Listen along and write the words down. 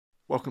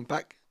Welcome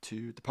back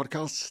to the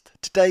podcast.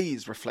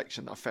 Today's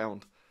reflection I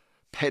found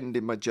penned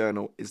in my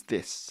journal is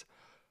this: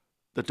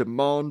 the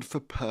demand for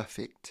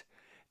perfect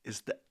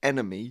is the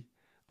enemy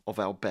of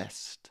our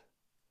best.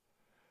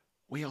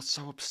 We are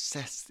so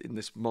obsessed in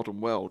this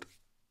modern world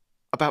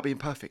about being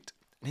perfect.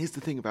 And here's the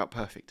thing about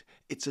perfect: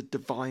 it's a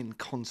divine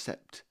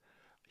concept.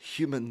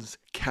 Humans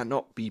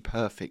cannot be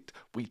perfect.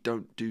 We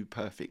don't do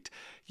perfect.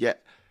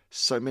 Yet,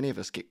 so many of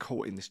us get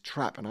caught in this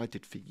trap, and I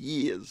did for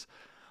years,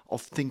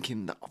 of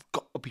thinking that I've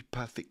got to be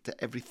perfect at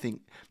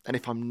everything. And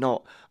if I'm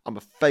not, I'm a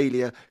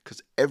failure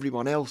because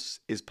everyone else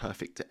is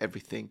perfect at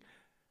everything.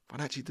 When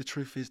actually the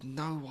truth is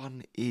no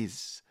one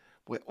is.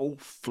 We're all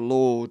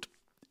flawed,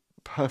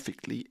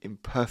 perfectly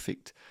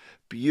imperfect,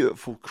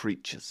 beautiful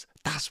creatures.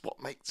 That's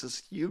what makes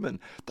us human.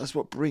 That's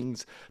what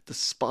brings the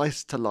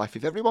spice to life.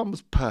 If everyone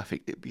was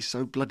perfect, it'd be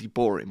so bloody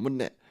boring,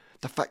 wouldn't it?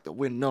 The fact that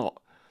we're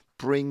not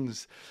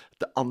brings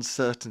the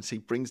uncertainty,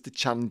 brings the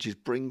challenges,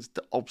 brings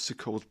the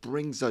obstacles,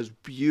 brings those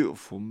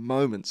beautiful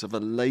moments of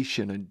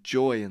elation and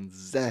joy and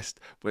zest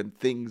when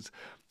things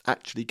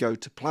actually go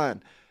to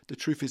plan. The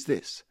truth is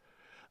this: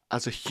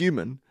 as a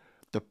human,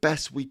 the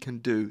best we can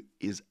do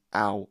is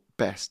our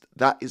best.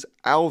 That is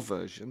our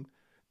version,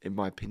 in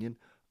my opinion,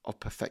 of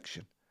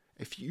perfection.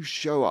 If you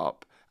show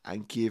up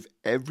and give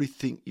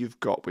everything you've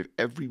got with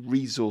every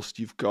resource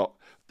you've got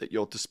at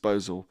your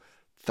disposal,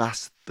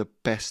 that's the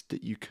best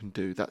that you can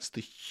do. That's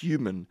the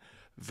human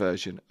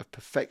version of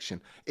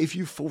perfection. If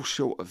you fall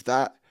short of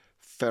that,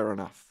 fair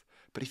enough.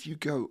 But if you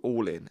go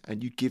all in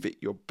and you give it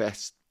your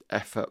best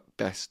effort,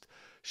 best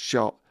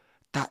shot,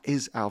 that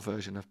is our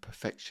version of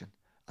perfection.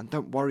 And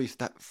don't worry if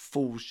that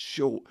falls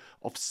short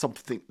of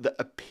something that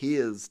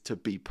appears to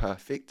be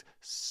perfect.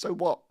 So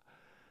what?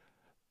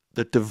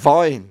 The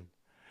divine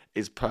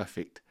is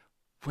perfect.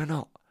 We're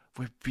not.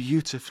 We're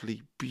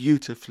beautifully,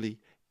 beautifully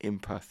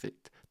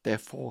imperfect.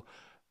 Therefore,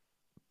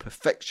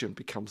 perfection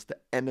becomes the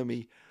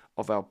enemy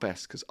of our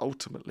best, because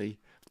ultimately,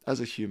 as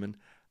a human,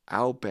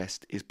 our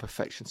best is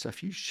perfection. So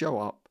if you show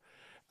up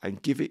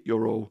and give it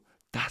your all,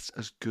 that's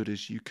as good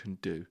as you can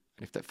do.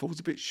 And if that falls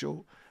a bit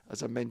short,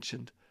 as I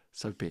mentioned,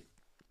 so be it.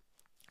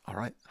 All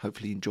right,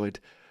 hopefully you enjoyed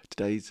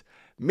today's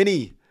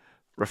mini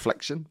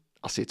reflection.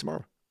 I'll see you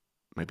tomorrow.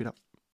 Maybe not.